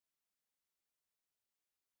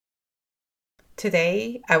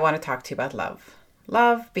Today, I want to talk to you about love.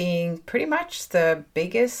 Love being pretty much the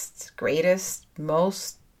biggest, greatest,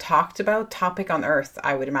 most talked about topic on earth,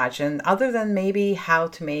 I would imagine, other than maybe how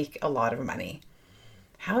to make a lot of money.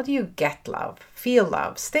 How do you get love, feel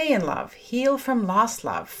love, stay in love, heal from lost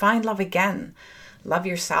love, find love again, love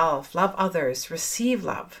yourself, love others, receive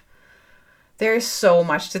love? There's so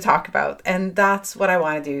much to talk about, and that's what I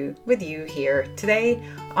want to do with you here today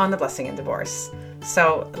on The Blessing in Divorce.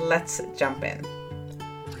 So let's jump in.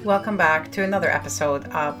 Welcome back to another episode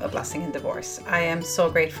of A Blessing in Divorce. I am so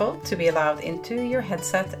grateful to be allowed into your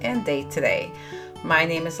headset and date today. My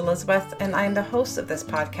name is Elizabeth, and I am the host of this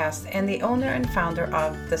podcast and the owner and founder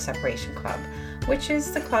of the Separation Club, which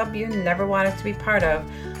is the club you never wanted to be part of,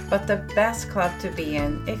 but the best club to be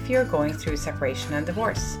in if you're going through separation and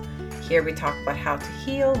divorce. Here we talk about how to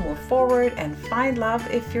heal, move forward, and find love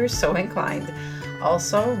if you're so inclined.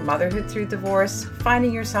 Also, motherhood through divorce,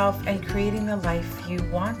 finding yourself, and creating the life you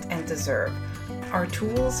want and deserve. Our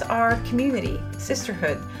tools are community,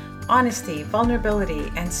 sisterhood, honesty,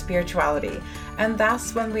 vulnerability, and spirituality. And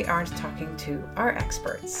that's when we aren't talking to our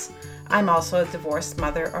experts. I'm also a divorced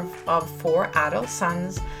mother of 4 adult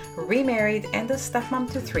sons, remarried, and a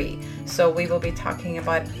stepmom to 3. So we will be talking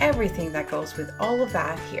about everything that goes with all of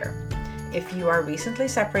that here. If you are recently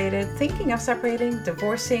separated, thinking of separating,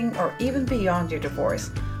 divorcing, or even beyond your divorce,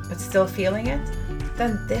 but still feeling it,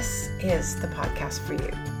 then this is the podcast for you.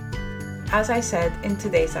 As I said in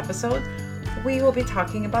today's episode, we will be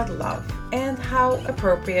talking about love and how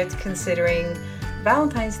appropriate considering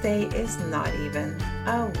Valentine's Day is not even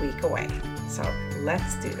a week away. So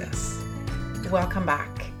let's do this. Welcome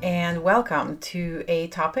back and welcome to a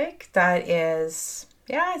topic that is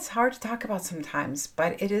it's hard to talk about sometimes,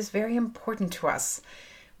 but it is very important to us.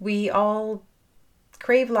 We all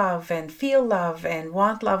crave love and feel love and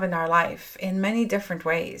want love in our life in many different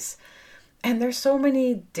ways. And there's so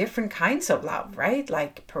many different kinds of love, right?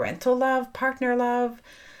 Like parental love, partner love,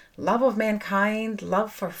 love of mankind,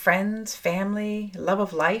 love for friends, family, love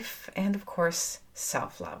of life, and of course,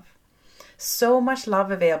 self-love. So much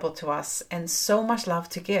love available to us and so much love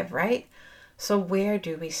to give, right? So where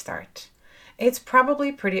do we start? It's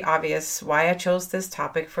probably pretty obvious why I chose this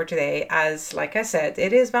topic for today, as, like I said,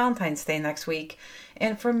 it is Valentine's Day next week.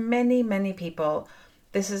 And for many, many people,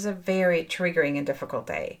 this is a very triggering and difficult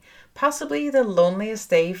day. Possibly the loneliest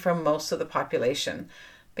day for most of the population.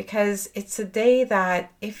 Because it's a day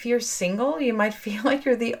that if you're single, you might feel like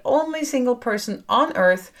you're the only single person on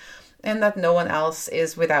earth and that no one else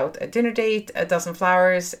is without a dinner date, a dozen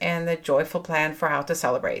flowers, and a joyful plan for how to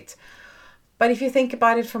celebrate. But if you think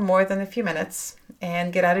about it for more than a few minutes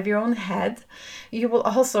and get out of your own head, you will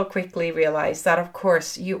also quickly realize that, of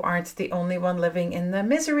course, you aren't the only one living in the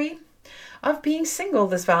misery of being single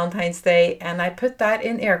this Valentine's Day. And I put that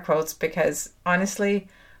in air quotes because, honestly,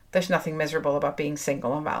 there's nothing miserable about being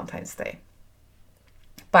single on Valentine's Day.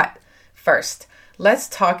 But first, let's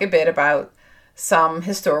talk a bit about some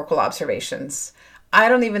historical observations. I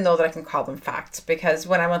don't even know that I can call them facts because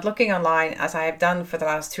when I went looking online, as I have done for the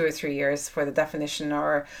last 2 or 3 years for the definition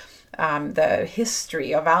or the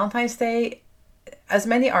history of Valentine's Day, as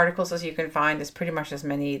many articles as you can find is pretty much as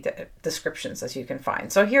many descriptions as you can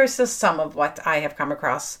find. So here's just some of what I have come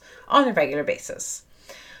across on a regular basis.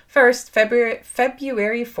 First, February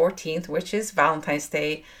 14th, which is Valentine's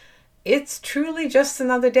Day, it's truly just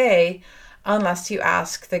another day unless you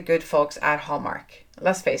ask the good folks at Hallmark.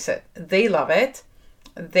 Let's face it, they love it.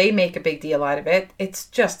 They make a big deal out of it. It's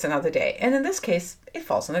just another day. And in this case, it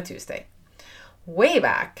falls on a Tuesday. Way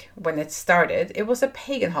back when it started, it was a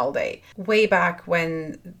pagan holiday. Way back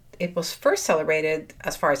when it was first celebrated,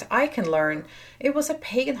 as far as I can learn, it was a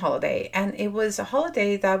pagan holiday. And it was a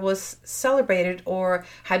holiday that was celebrated or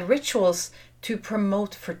had rituals to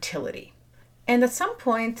promote fertility. And at some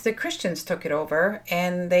point, the Christians took it over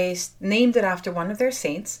and they named it after one of their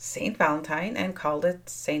saints, Saint Valentine, and called it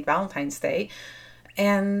Saint Valentine's Day.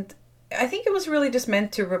 And I think it was really just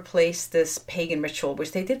meant to replace this pagan ritual,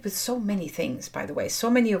 which they did with so many things, by the way. So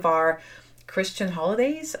many of our Christian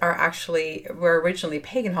holidays were originally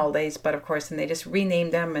pagan holidays, but of course, then they just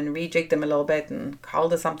renamed them and rejigged them a little bit and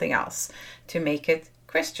called it something else to make it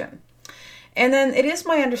Christian. And then it is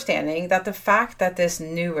my understanding that the fact that this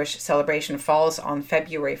newish celebration falls on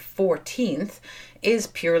February 14th is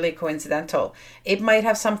purely coincidental. It might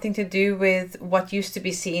have something to do with what used to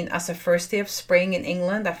be seen as the first day of spring in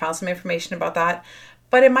England. I found some information about that,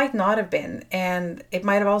 but it might not have been. And it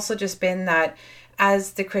might have also just been that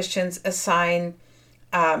as the Christians assign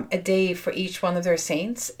a day for each one of their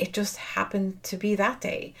saints, it just happened to be that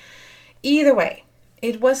day. Either way,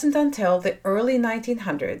 it wasn't until the early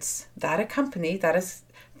 1900s that a company that is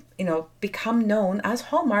become known as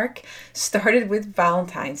Hallmark started with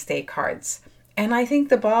Valentine's Day cards. And I think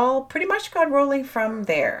the ball pretty much got rolling from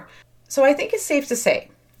there. So I think it's safe to say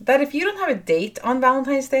that if you don't have a date on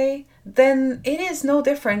Valentine's Day, then it is no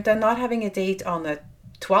different than not having a date on the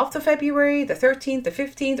 12th of February, the 13th, the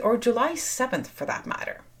 15th, or July 7th for that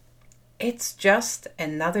matter. It's just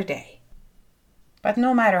another day. But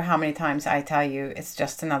no matter how many times I tell you it's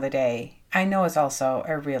just another day, I know it's also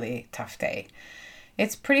a really tough day.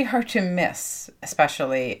 It's pretty hard to miss,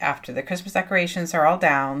 especially after the Christmas decorations are all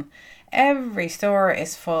down. Every store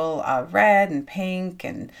is full of red and pink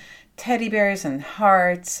and teddy bears and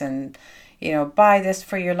hearts and, buy this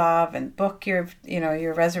for your love and book your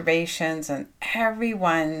reservations, and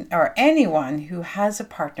everyone or anyone who has a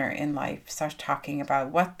partner in life starts talking about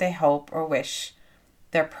what they hope or wish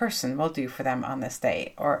their person will do for them on this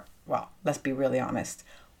day. Or, well, let's be really honest.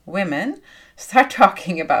 Women start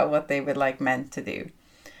talking about what they would like men to do.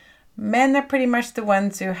 Men are pretty much the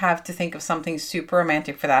ones who have to think of something super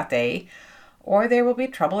romantic for that day, or there will be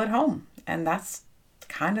trouble at home. And that's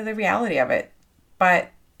kind of the reality of it. But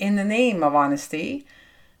in the name of honesty,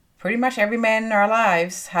 pretty much every man in our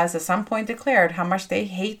lives has at some point declared how much they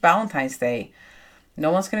hate Valentine's Day.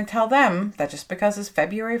 No one's going to tell them that just because it's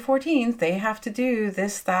February 14th, they have to do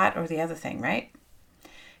this, that, or the other thing, right?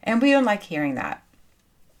 And we don't like hearing that.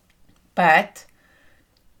 But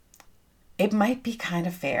it might be kind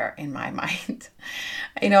of fair in my mind.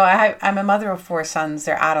 I'm a mother of 4 sons.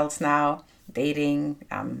 They're adults now, dating.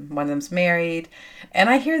 One of them's married. And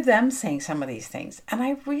I hear them saying some of these things. And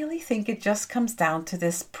I really think it just comes down to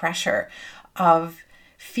this pressure of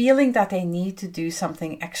feeling that they need to do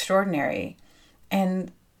something extraordinary.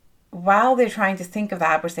 And while they're trying to think of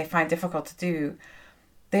that, which they find difficult to do,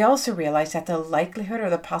 they also realize that the likelihood or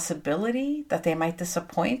the possibility that they might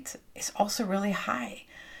disappoint is also really high.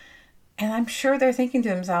 And I'm sure they're thinking to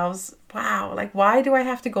themselves, wow, why do I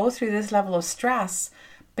have to go through this level of stress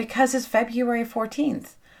because it's February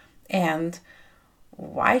 14th? And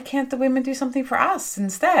why can't the women do something for us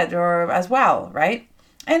instead or as well, right?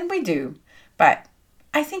 And we do. But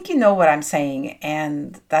I think you know what I'm saying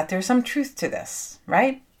and that there's some truth to this,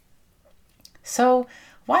 right? So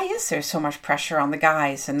why is there so much pressure on the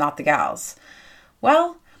guys and not the gals?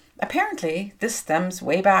 Well, apparently this stems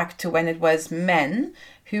way back to when it was men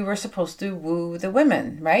who were supposed to woo the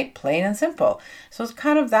women, right? Plain and simple. So it's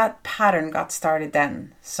kind of that pattern got started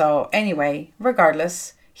then. So anyway,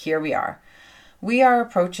 regardless, here we are. We are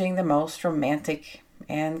approaching the most romantic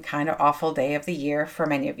and kind of awful day of the year for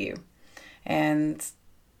many of you. And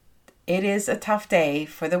it is a tough day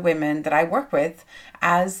for the women that I work with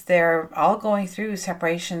as they're all going through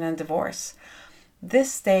separation and divorce.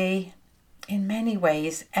 This day, in many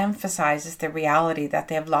ways, emphasizes the reality that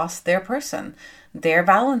they have lost their person, their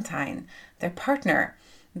Valentine, their partner,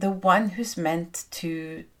 the one who's meant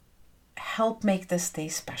to help make this day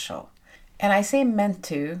special. And I say meant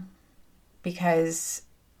to because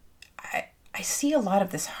I see a lot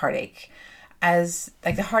of this heartache as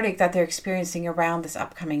the heartache that they're experiencing around this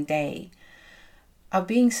upcoming day of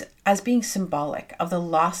being symbolic of the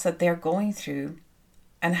loss that they're going through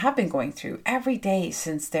and have been going through every day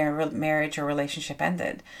since their marriage or relationship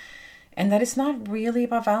ended. And that it's not really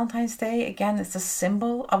about Valentine's Day. Again, it's a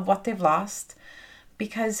symbol of what they've lost.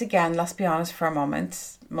 Because again, let's be honest for a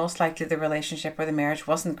moment, most likely the relationship or the marriage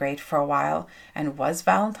wasn't great for a while. And was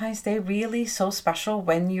Valentine's Day really so special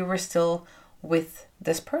when you were still with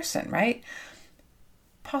this person, right?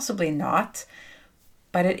 Possibly not.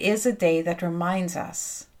 But it is a day that reminds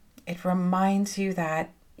us. It reminds you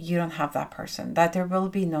that you don't have that person, that there will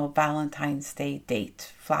be no Valentine's Day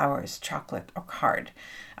date, flowers, chocolate, or card,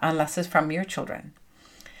 unless it's from your children.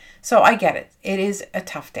 So I get it. It is a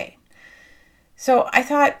tough day. So I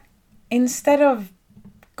thought instead of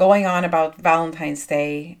going on about Valentine's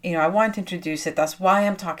Day, I want to introduce it. That's why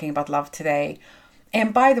I'm talking about love today.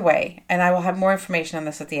 And by the way, and I will have more information on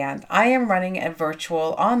this at the end, I am running a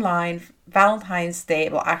virtual online Valentine's Day.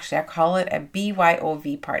 Well, actually, I call it a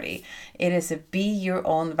BYOV party. It is a Be Your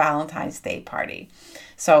Own Valentine's Day party.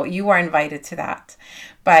 So you are invited to that.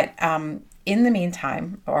 But in the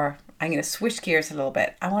meantime, or I'm going to switch gears a little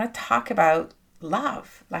bit, I want to talk about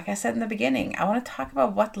love. Like I said in the beginning, I want to talk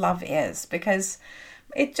about what love is, because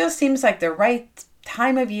it just seems like the right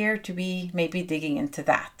time of year to be maybe digging into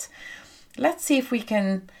that. Let's see if we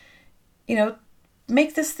can,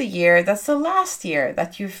 make this the year that's the last year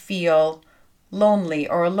that you feel lonely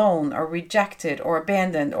or alone or rejected or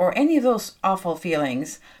abandoned or any of those awful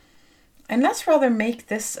feelings. And let's rather make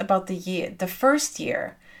this about the first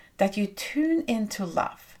year that you tune into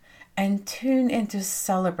love and tune into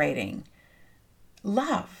celebrating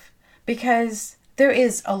love. Because There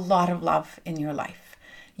is a lot of love in your life.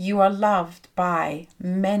 You are loved by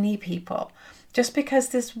many people. Just because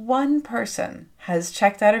this one person has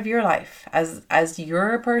checked out of your life as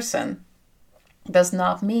your person does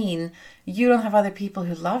not mean you don't have other people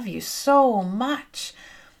who love you so much.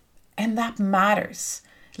 And that matters.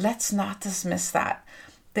 Let's not dismiss that.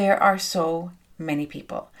 There are so many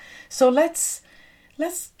people. So let's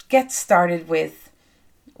get started with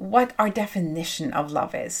what our definition of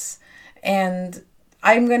love is. And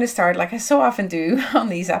I'm going to start, like I so often do on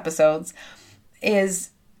these episodes, is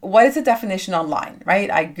what is the definition online, right?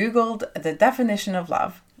 I Googled the definition of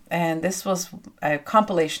love, and this was a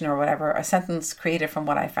compilation or whatever, a sentence created from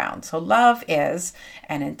what I found. So love is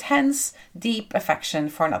an intense, deep affection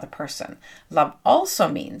for another person. Love also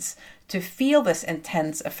means to feel this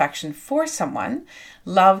intense affection for someone.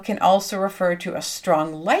 Love can also refer to a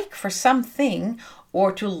strong like for something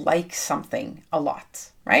or to like something a lot,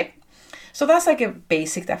 right? So that's like a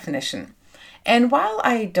basic definition. And while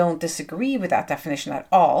I don't disagree with that definition at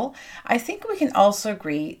all, I think we can also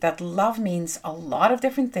agree that love means a lot of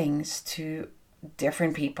different things to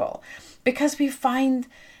different people, because we find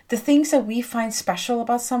the things that we find special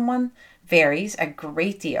about someone varies a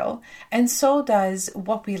great deal, and so does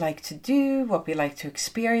what we like to do, what we like to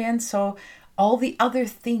experience, so all the other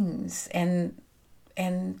things and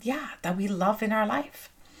that we love in our life.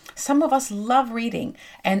 Some of us love reading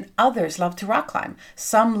and others love to rock climb.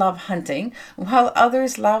 Some love hunting while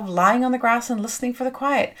others love lying on the grass and listening for the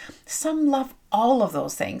quiet. Some love all of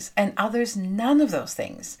those things and others none of those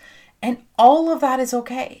things. And all of that is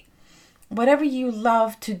okay. Whatever you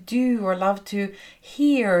love to do or love to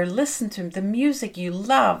hear, listen to, the music you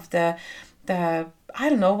love, the I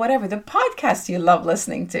don't know, whatever, the podcast you love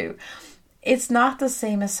listening to, it's not the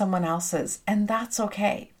same as someone else's, and that's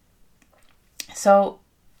okay. So,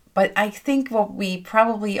 but I think what we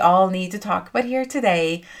probably all need to talk about here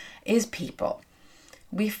today is people.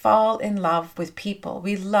 We fall in love with people.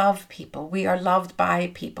 We love people. We are loved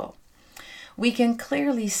by people. We can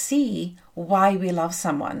clearly see why we love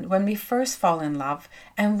someone when we first fall in love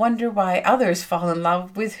and wonder why others fall in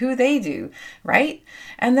love with who they do, right?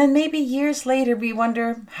 And then maybe years later we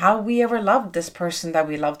wonder how we ever loved this person that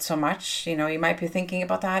we loved so much. You know, you might be thinking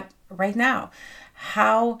about that right now.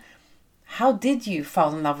 How did you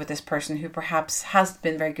fall in love with this person who perhaps hasn't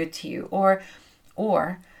been very good to you?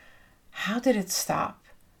 Or how did it stop?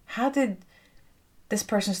 How did this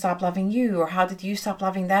person stop loving you? Or how did you stop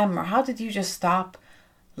loving them? Or how did you just stop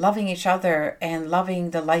loving each other and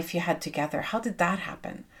loving the life you had together? How did that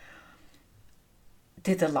happen?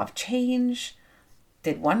 Did the love change?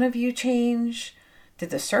 Did one of you change?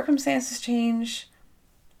 Did the circumstances change?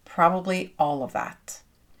 Probably all of that.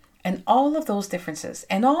 And all of those differences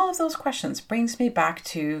and all of those questions brings me back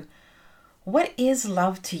to, what is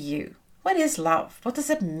love to you? What is love? What does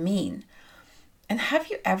it mean? And have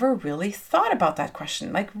you ever really thought about that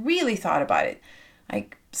question? Like really thought about it?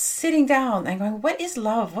 Like sitting down and going, what is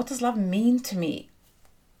love? What does love mean to me?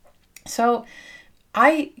 So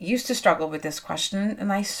I used to struggle with this question,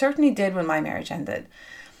 and I certainly did when my marriage ended.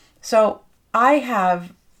 So I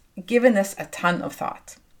have given this a ton of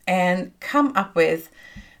thought and come up with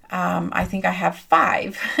I think I have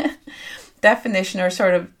 5 definition or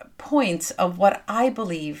sort of points of what I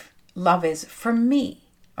believe love is for me.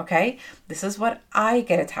 Okay, this is what I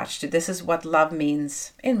get attached to. This is what love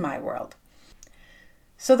means in my world.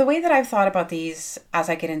 So the way that I've thought about these as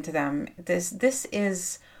I get into them, this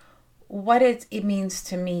is what it means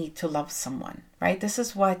to me to love someone, right? This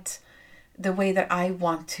is what the way that I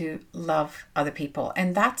want to love other people.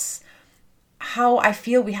 And that's how I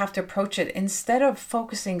feel we have to approach it, instead of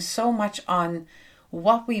focusing so much on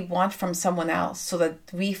what we want from someone else so that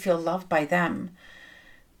we feel loved by them.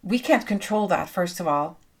 We can't control that, first of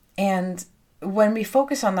all. And when we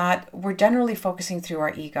focus on that, we're generally focusing through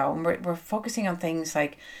our ego, and we're focusing on things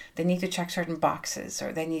like they need to check certain boxes,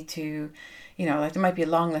 or they need to, like there might be a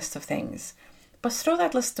long list of things. But throw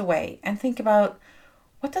that list away and think about,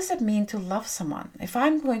 what does it mean to love someone? If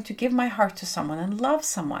I'm going to give my heart to someone and love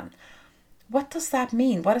someone, what does that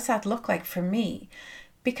mean? What does that look like for me?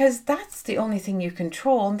 Because that's the only thing you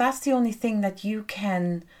control, and that's the only thing that you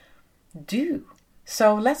can do.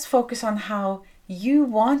 So let's focus on how you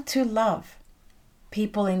want to love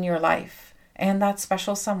people in your life and that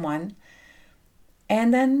special someone.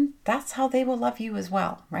 And then that's how they will love you as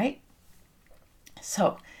well, right?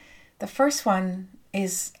 So the first one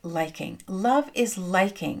is liking. Love is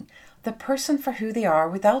liking the person for who they are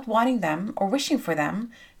without wanting them or wishing for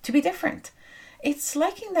them to be different. It's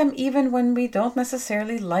liking them even when we don't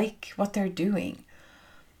necessarily like what they're doing.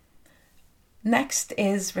 Next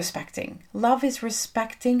is respecting. Love is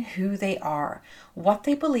respecting who they are, what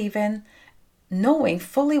they believe in, knowing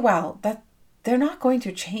fully well that they're not going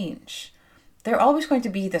to change. They're always going to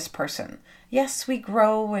be this person. Yes, we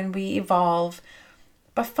grow and we evolve,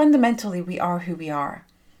 but fundamentally we are who we are.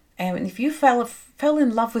 And if you fell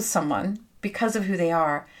in love with someone because of who they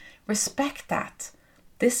are, respect that.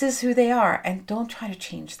 This is who they are, and don't try to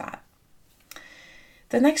change that.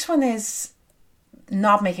 The next one is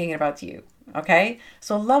not making it about you, okay?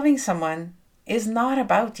 So loving someone is not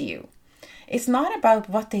about you. It's not about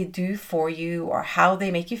what they do for you or how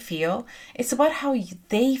they make you feel. It's about how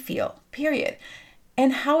they feel, period.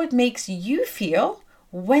 And how it makes you feel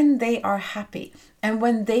when they are happy and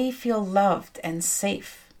when they feel loved and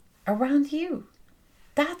safe around you.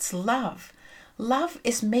 That's love. Love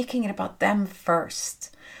is making it about them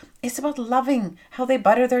first. It's about loving how they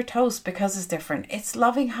butter their toast because it's different. It's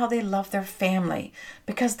loving how they love their family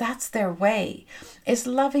because that's their way. It's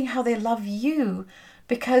loving how they love you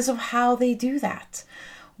because of how they do that.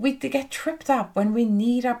 We get tripped up when we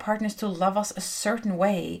need our partners to love us a certain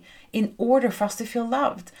way in order for us to feel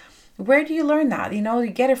loved. Where do you learn that? You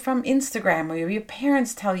get it from Instagram, or your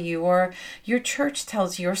parents tell you, or your church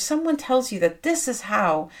tells you, or someone tells you that this is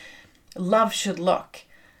how love should look.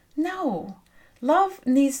 No. Love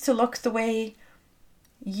needs to look the way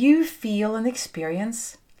you feel and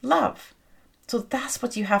experience love. So that's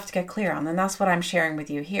what you have to get clear on, and that's what I'm sharing with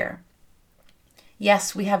you here.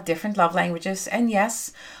 Yes, we have different love languages, and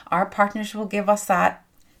yes, our partners will give us that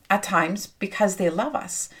at times because they love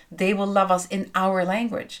us. They will love us in our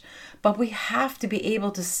language, but we have to be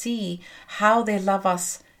able to see how they love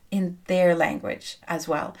us in their language as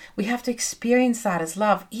well. We have to experience that as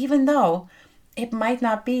love, even though it might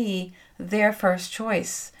not be their first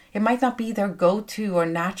choice. It might not be their go-to or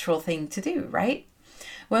natural thing to do, right?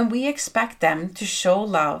 When we expect them to show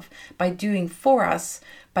love by doing for us,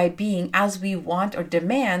 by being as we want or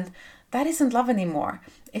demand, that isn't love anymore.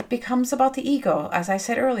 It becomes about the ego, as I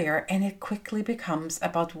said earlier, and it quickly becomes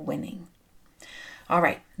about winning. All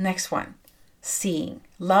right, next one. Seeing.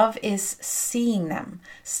 Love is seeing them,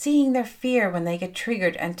 seeing their fear when they get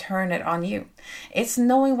triggered and turn it on you. It's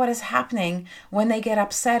knowing what is happening when they get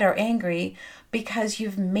upset or angry because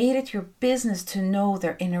you've made it your business to know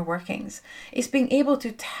their inner workings. It's being able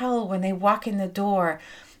to tell when they walk in the door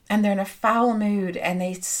and they're in a foul mood and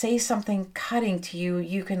they say something cutting to you.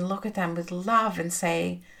 You can look at them with love and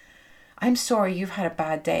say, I'm sorry you've had a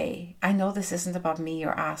bad day. I know this isn't about me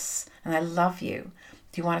or us, and I love you.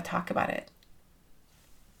 Do you want to talk about it?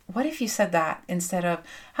 What if you said that instead of,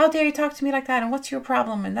 how dare you talk to me like that? And what's your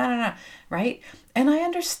problem? And right? And I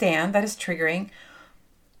understand that is triggering,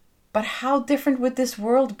 but how different would this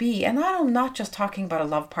world be? And I'm not just talking about a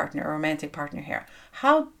love partner or romantic partner here.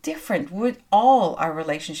 How different would all our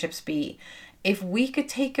relationships be if we could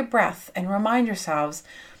take a breath and remind ourselves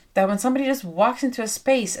that when somebody just walks into a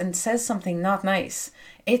space and says something not nice,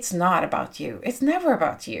 it's not about you. It's never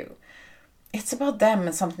about you. It's about them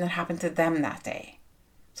and something that happened to them that day.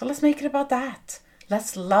 So let's make it about that.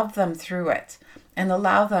 Let's love them through it and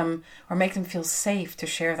allow them or make them feel safe to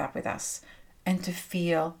share that with us and to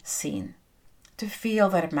feel seen, to feel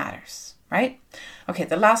that it matters, right? Okay,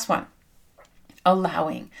 the last one,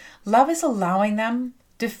 allowing. Love is allowing them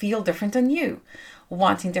to feel different than you,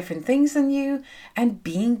 wanting different things than you, and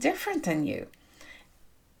being different than you.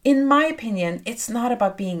 In my opinion, it's not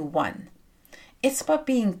about being one. It's about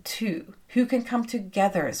being two who can come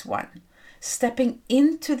together as one, stepping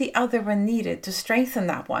into the other when needed to strengthen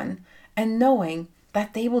that one, and knowing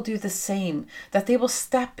that they will do the same, that they will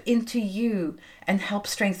step into you and help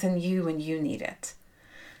strengthen you when you need it.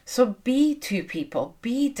 So be two people,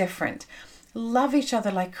 be different, love each other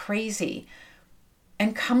like crazy,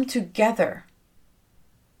 and come together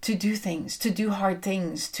to do things, to do hard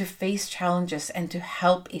things, to face challenges, and to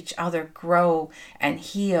help each other grow and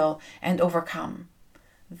heal and overcome.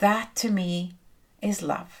 That to me is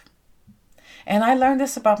love. And I learned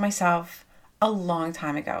this about myself a long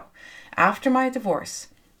time ago. After my divorce,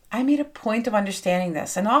 I made a point of understanding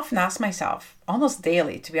this and often ask myself, almost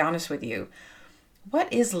daily, to be honest with you,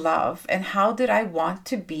 what is love and how did I want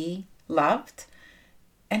to be loved?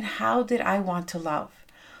 And how did I want to love?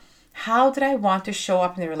 How did I want to show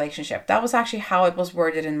up in the relationship? That was actually how it was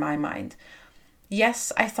worded in my mind.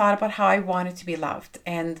 Yes, I thought about how I wanted to be loved.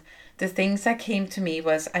 And the things that came to me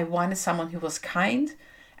was I wanted someone who was kind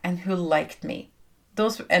and who liked me.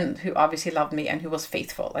 And who obviously loved me and who was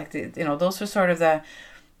faithful. Those were sort of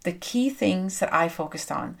the key things that I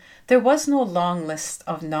focused on. There was no long list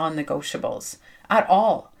of non-negotiables at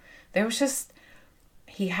all. There was just,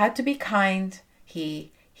 he had to be kind.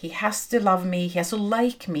 He has to love me. He has to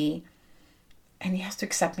like me. and he has to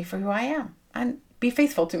accept me for who I am and be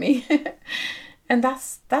faithful to me. And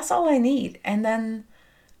that's all I need. And then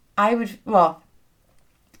I would, well,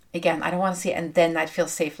 again, I don't want to say, and then I'd feel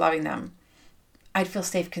safe loving them. I'd feel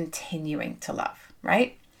safe continuing to love,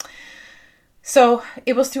 right? So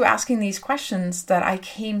it was through asking these questions that I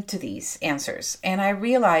came to these answers. And I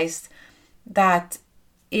realized that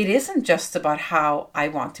it isn't just about how I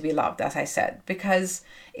want to be loved, as I said, because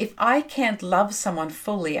if I can't love someone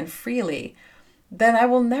fully and freely, then I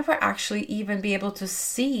will never actually even be able to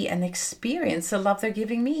see and experience the love they're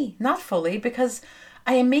giving me. Not fully, because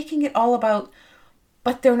I am making it all about,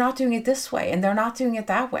 but they're not doing it this way and they're not doing it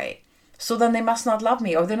that way. So then they must not love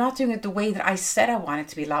me, or they're not doing it the way that I said I wanted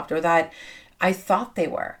to be loved, or that I thought they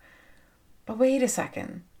were. But wait a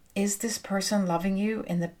second. Is this person loving you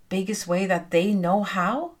in the biggest way that they know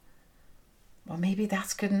how? Well, maybe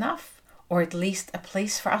that's good enough, or at least a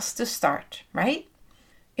place for us to start, right?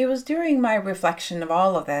 It was during my reflection of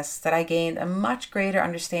all of this that I gained a much greater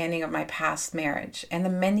understanding of my past marriage and the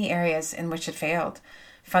many areas in which it failed.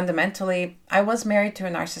 Fundamentally, I was married to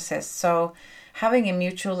a narcissist, so having a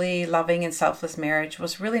mutually loving and selfless marriage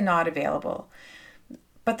was really not available.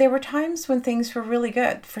 But there were times when things were really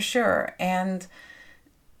good, for sure. And,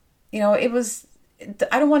 it was,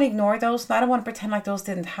 I don't want to ignore those, and I don't want to pretend like those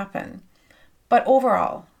didn't happen. But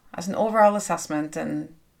overall, as an overall assessment,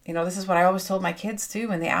 and, this is what I always told my kids too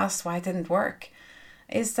when they asked why it didn't work,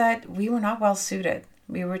 is that we were not well suited.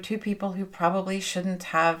 We were two people who probably shouldn't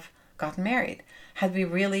have gotten married. Had we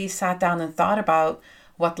really sat down and thought about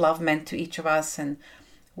what love meant to each of us and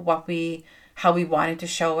how we wanted to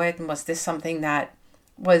show it, and was this something that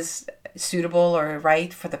was suitable or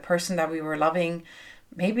right for the person that we were loving,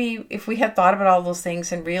 maybe if we had thought about all those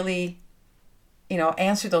things and really,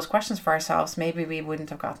 answered those questions for ourselves, maybe we wouldn't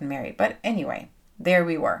have gotten married. But anyway, there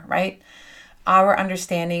we were, right? Our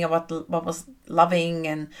understanding of what was loving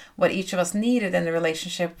and what each of us needed in the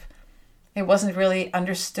relationship, it wasn't really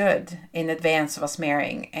understood in advance of us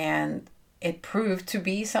marrying, and it proved to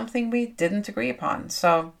be something we didn't agree upon.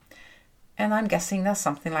 So, and I'm guessing that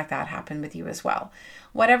something like that happened with you as well.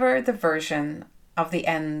 Whatever the version of the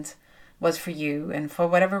end was for you, and for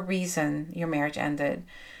whatever reason your marriage ended,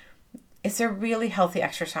 it's a really healthy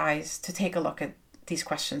exercise to take a look at these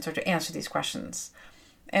questions or to answer these questions.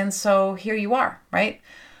 And so here you are, right?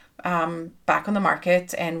 Back on the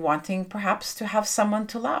market and wanting perhaps to have someone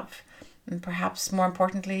to love, and perhaps more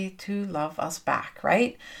importantly, to love us back,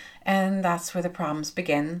 right? And that's where the problems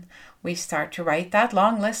begin. We start to write that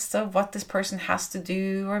long list of what this person has to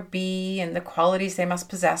do or be, and the qualities they must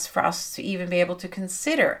possess for us to even be able to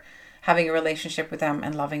consider having a relationship with them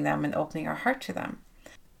and loving them and opening our heart to them.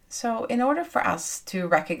 So in order for us to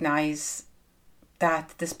recognize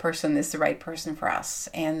that this person is the right person for us,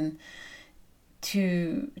 and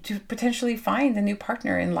to potentially find a new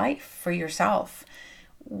partner in life for yourself,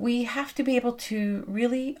 we have to be able to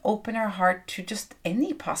really open our heart to just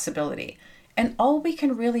any possibility. And all we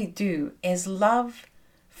can really do is love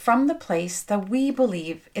from the place that we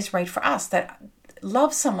believe is right for us, that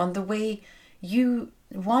love someone the way you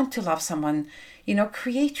want to love someone.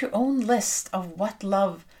 Create your own list of what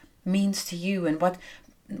love means to you, and what,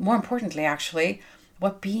 more importantly, actually,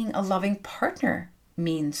 what being a loving partner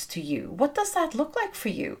means to you. What does that look like for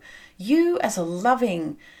you? You as a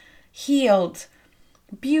loving, healed,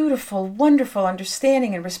 beautiful, wonderful,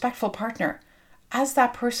 understanding, and respectful partner. As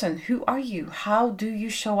that person, who are you? How do you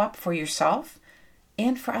show up for yourself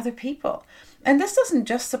and for other people? And this doesn't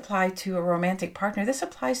just apply to a romantic partner. This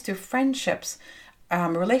applies to friendships,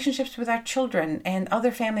 relationships with our children and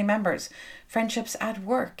other family members, friendships at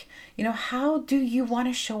work. How do you want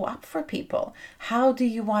to show up for people? How do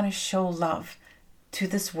you want to show love to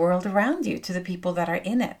this world around you, to the people that are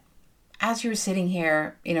in it? As you're sitting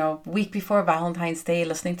here, week before Valentine's Day,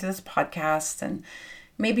 listening to this podcast, and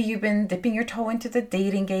maybe you've been dipping your toe into the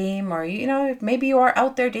dating game, or, maybe you are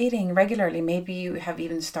out there dating regularly. Maybe you have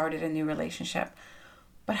even started a new relationship.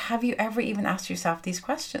 But have you ever even asked yourself these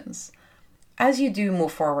questions? As you do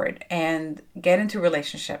move forward and get into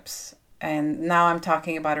relationships, and now I'm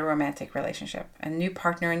talking about a romantic relationship, a new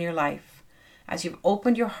partner in your life, as you've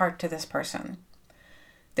opened your heart to this person,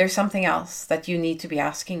 there's something else that you need to be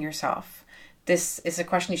asking yourself. This is a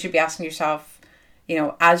question you should be asking yourself,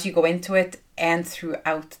 as you go into it and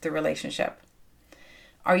throughout the relationship.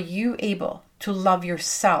 Are you able to love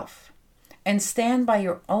yourself and stand by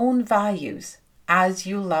your own values as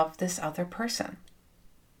you love this other person?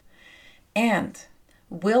 And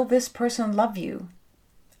will this person love you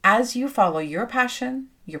as you follow your passion,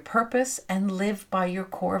 your purpose, and live by your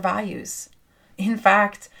core values? In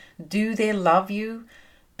fact, do they love you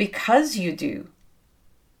because you do?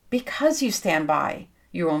 because you stand by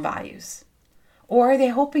your own values? Or are they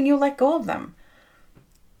hoping you'll let go of them?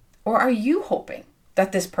 Or are you hoping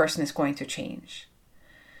that this person is going to change?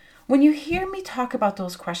 When you hear me talk about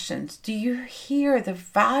those questions, do you hear the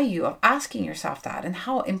value of asking yourself that and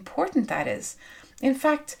how important that is? In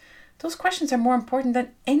fact, those questions are more important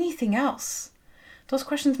than anything else. Those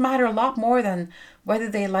questions matter a lot more than whether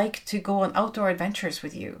they like to go on outdoor adventures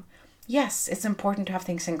with you. Yes, it's important to have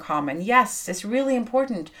things in common. Yes, it's really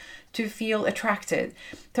important to feel attracted,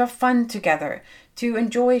 to have fun together, to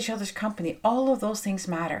enjoy each other's company. All of those things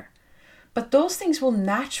matter. But those things will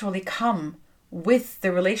naturally come with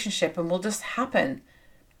the relationship and will just happen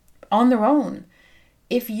on their own.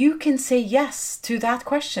 If you can say yes to that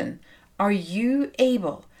question, are you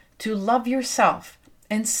able to love yourself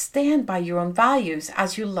and stand by your own values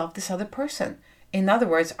as you love this other person? In other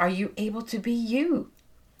words, are you able to be you?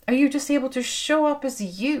 Are you just able to show up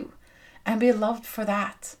as you and be loved for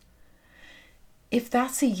that? If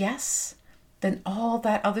that's a yes, then all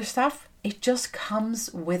that other stuff, it just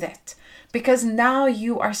comes with it. Because now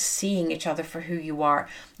you are seeing each other for who you are.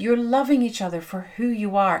 You're loving each other for who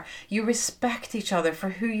you are. You respect each other for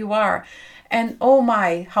who you are. And oh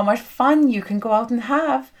my, how much fun you can go out and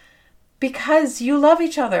have because you love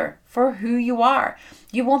each other for who you are.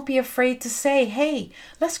 You won't be afraid to say, hey,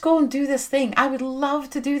 let's go and do this thing. I would love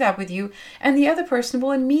to do that with you. And the other person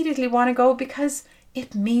will immediately want to go because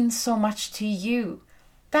it means so much to you.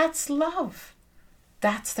 That's love.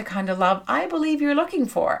 That's the kind of love I believe you're looking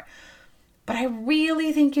for. But I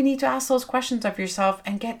really think you need to ask those questions of yourself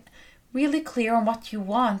and get really clear on what you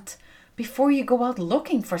want before you go out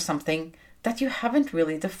looking for something that you haven't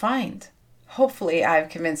really defined. Hopefully, I've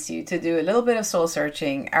convinced you to do a little bit of soul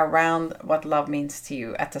searching around what love means to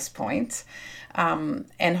you at this point.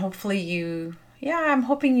 And hopefully I'm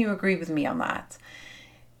hoping you agree with me on that.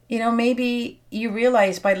 You know, maybe you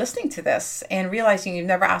realize by listening to this and realizing you've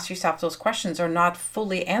never asked yourself those questions or not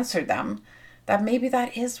fully answered them, that maybe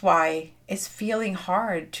that is why it's feeling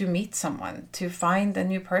hard to meet someone, to find a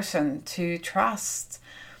new person, to trust.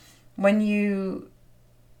 When you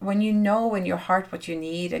know in your heart what you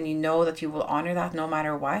need and you know that you will honor that no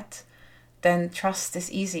matter what, then trust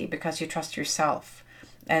is easy because you trust yourself,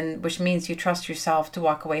 and which means you trust yourself to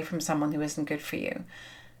walk away from someone who isn't good for you.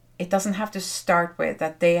 It doesn't have to start with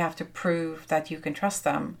that they have to prove that you can trust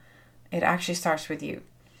them. It actually starts with you.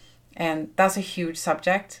 And that's a huge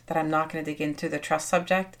subject that I'm not going to dig into, the trust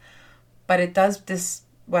subject. But it does this,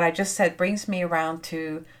 what I just said brings me around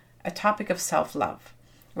to a topic of self-love,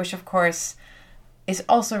 which of course is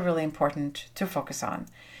also really important to focus on.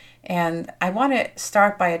 And I want to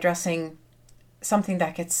start by addressing something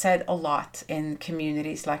that gets said a lot in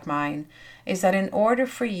communities like mine, is that in order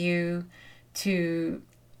for you to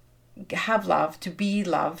have love, to be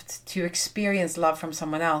loved, to experience love from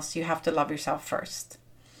someone else, you have to love yourself first.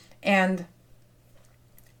 And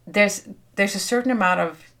there's a certain amount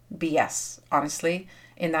of BS, honestly,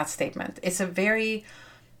 in that statement. It's a very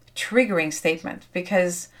triggering statement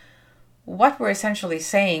because what we're essentially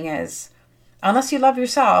saying is, unless you love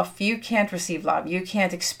yourself, you can't receive love. You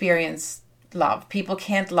can't experience love. People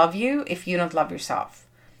can't love you if you don't love yourself.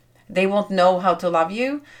 They won't know how to love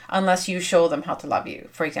you unless you show them how to love you,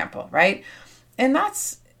 for example, right? And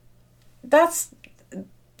that's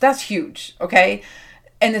huge, okay?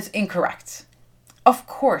 And it's incorrect. Of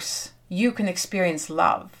course, you can experience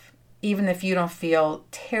love, even if you don't feel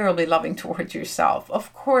terribly loving towards yourself.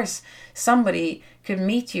 Of course, somebody could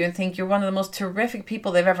meet you and think you're one of the most terrific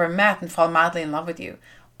people they've ever met and fall madly in love with you.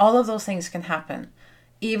 All of those things can happen,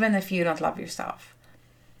 even if you don't love yourself.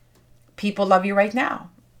 People love you right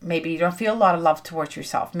now. Maybe you don't feel a lot of love towards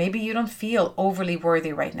yourself. Maybe you don't feel overly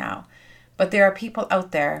worthy right now. But there are people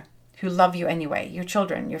out there who love you anyway. Your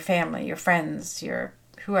children, your family, your friends, your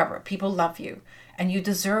whoever. People love you. And you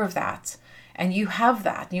deserve that. And you have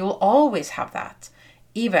that. And you will always have that.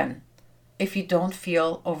 Even if you don't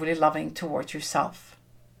feel overly loving towards yourself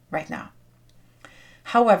right now.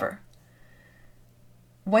 However,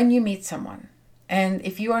 when you meet someone, and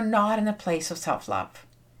if you are not in a place of self-love,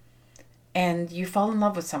 and you fall in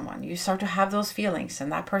love with someone, you start to have those feelings, and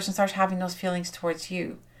that person starts having those feelings towards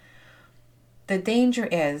you, the danger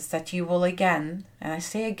is that you will again, and I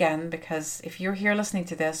say again because if you're here listening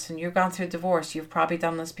to this and you've gone through a divorce, you've probably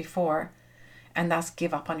done this before, and that's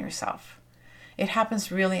give up on yourself. It happens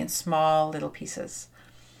really in small little pieces.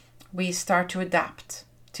 We start to adapt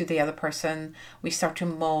to the other person. We start to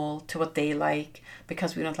mold to what they like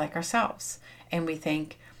because we don't like ourselves. And we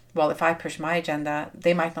think, well, if I push my agenda,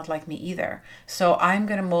 they might not like me either. So I'm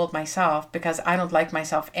going to mold myself because I don't like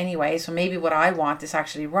myself anyway. So maybe what I want is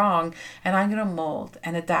actually wrong. And I'm going to mold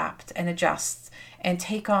and adapt and adjust and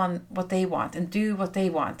take on what they want and do what they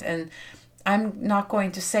want. And I'm not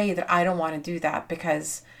going to say that I don't want to do that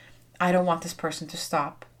because I don't want this person to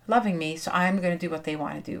stop loving me. So I'm going to do what they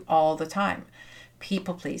want to do all the time.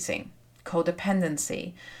 People pleasing,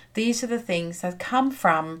 codependency. These are the things that come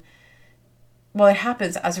from, well, it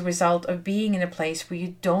happens as a result of being in a place where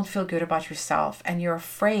you don't feel good about yourself and you're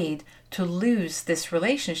afraid to lose this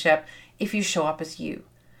relationship if you show up as you.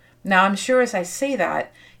 Now, I'm sure as I say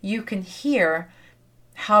that, you can hear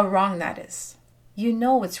how wrong that is. You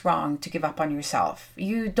know it's wrong to give up on yourself.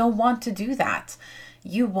 You don't want to do that.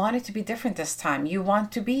 You want it to be different this time. You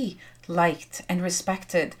want to be liked and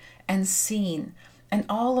respected and seen and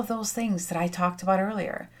all of those things that I talked about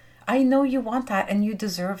earlier. I know you want that and you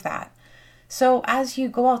deserve that. So as you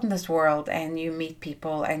go out in this world and you meet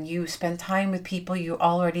people and you spend time with people you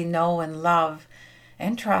already know and love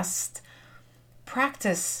and trust,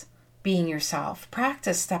 practice being yourself.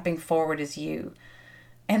 Practice stepping forward as you.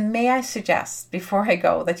 And may I suggest before I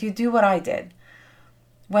go that you do what I did.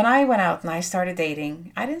 When I went out and I started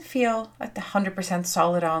dating, I didn't feel like 100%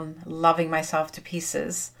 solid on loving myself to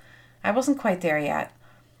pieces. I wasn't quite there yet,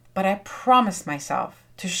 but I promised myself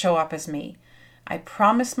to show up as me. I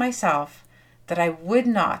promised myself that I would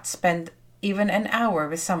not spend even an hour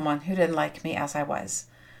with someone who didn't like me as I was.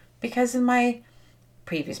 Because in my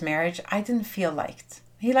previous marriage, I didn't feel liked.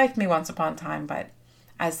 He liked me once upon a time, but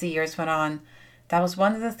as the years went on, that was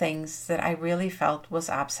one of the things that I really felt was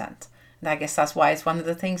absent. And I guess that's why it's one of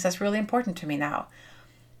the things that's really important to me now.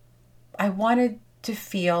 I wanted to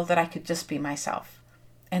feel that I could just be myself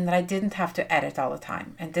and that I didn't have to edit all the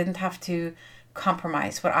time and didn't have to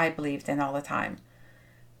compromise what I believed in all the time.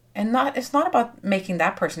 And it's not about making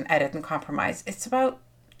that person edit and compromise. It's about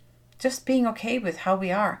just being okay with how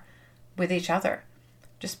we are with each other.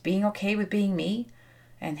 Just being okay with being me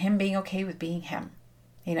and him being okay with being him,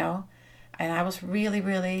 you know? And I was really,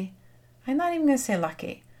 really, I'm not even going to say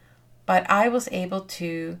lucky, but I was able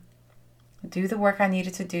to do the work I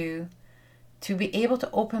needed to do to be able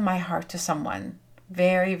to open my heart to someone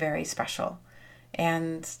very, very special.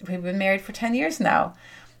 And we've been married for 10 years now.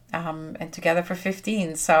 And together for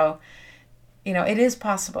 15. So, you know, it is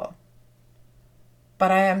possible.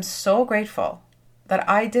 But I am so grateful that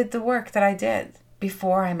I did the work that I did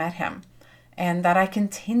before I met him and that I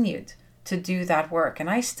continued to do that work. And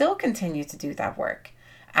I still continue to do that work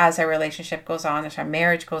as our relationship goes on, as our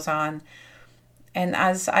marriage goes on, and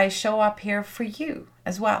as I show up here for you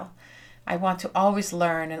as well. I want to always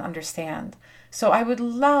learn and understand. So I would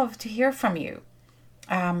love to hear from you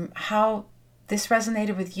how this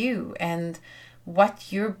resonated with you and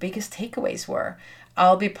what your biggest takeaways were.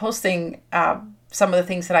 I'll be posting some of the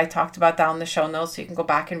things that I talked about down in the show notes so you can go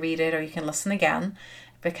back and read it or you can listen again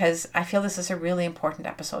because I feel this is a really important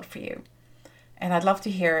episode for you. And I'd love to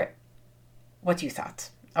hear what you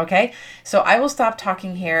thought. Okay, so I will stop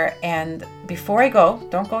talking here. And before I go,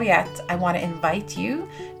 don't go yet, I want to invite you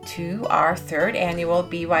to our 3rd annual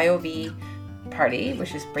BYOV party,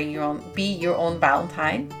 which is Be Your Own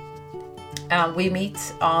Valentine. We meet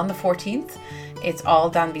on the 14th. It's all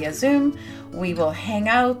done via Zoom. We will hang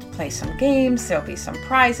out, play some games. There'll be some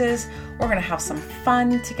prizes. We're going to have some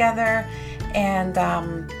fun together. And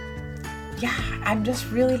I'm just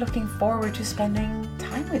really looking forward to spending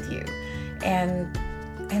time with you. And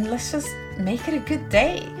let's just make it a good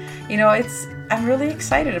day. You know, I'm really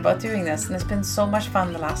excited about doing this. And it's been so much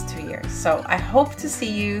fun the last 2 years. So I hope to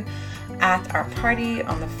see you at our party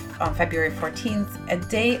on February 14th, a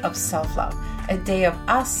day of self-love, a day of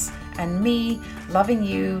us and me loving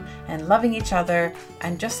you and loving each other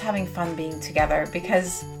and just having fun being together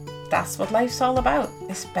because that's what life's all about,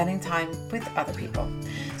 is spending time with other people.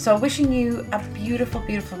 So wishing you a beautiful,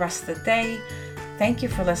 beautiful rest of the day. Thank you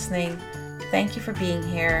for listening. Thank you for being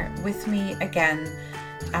here with me again.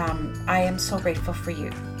 I am so grateful for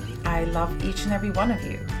you. I love each and every one of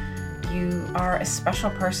you. You are a special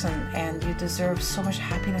person and you deserve so much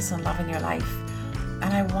happiness and love in your life.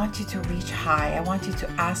 And I want you to reach high. I want you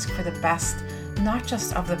to ask for the best, not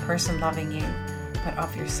just of the person loving you, but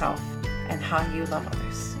of yourself and how you love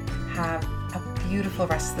others. Have a beautiful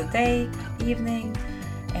rest of the day, evening,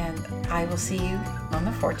 and I will see you on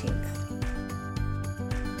the 14th.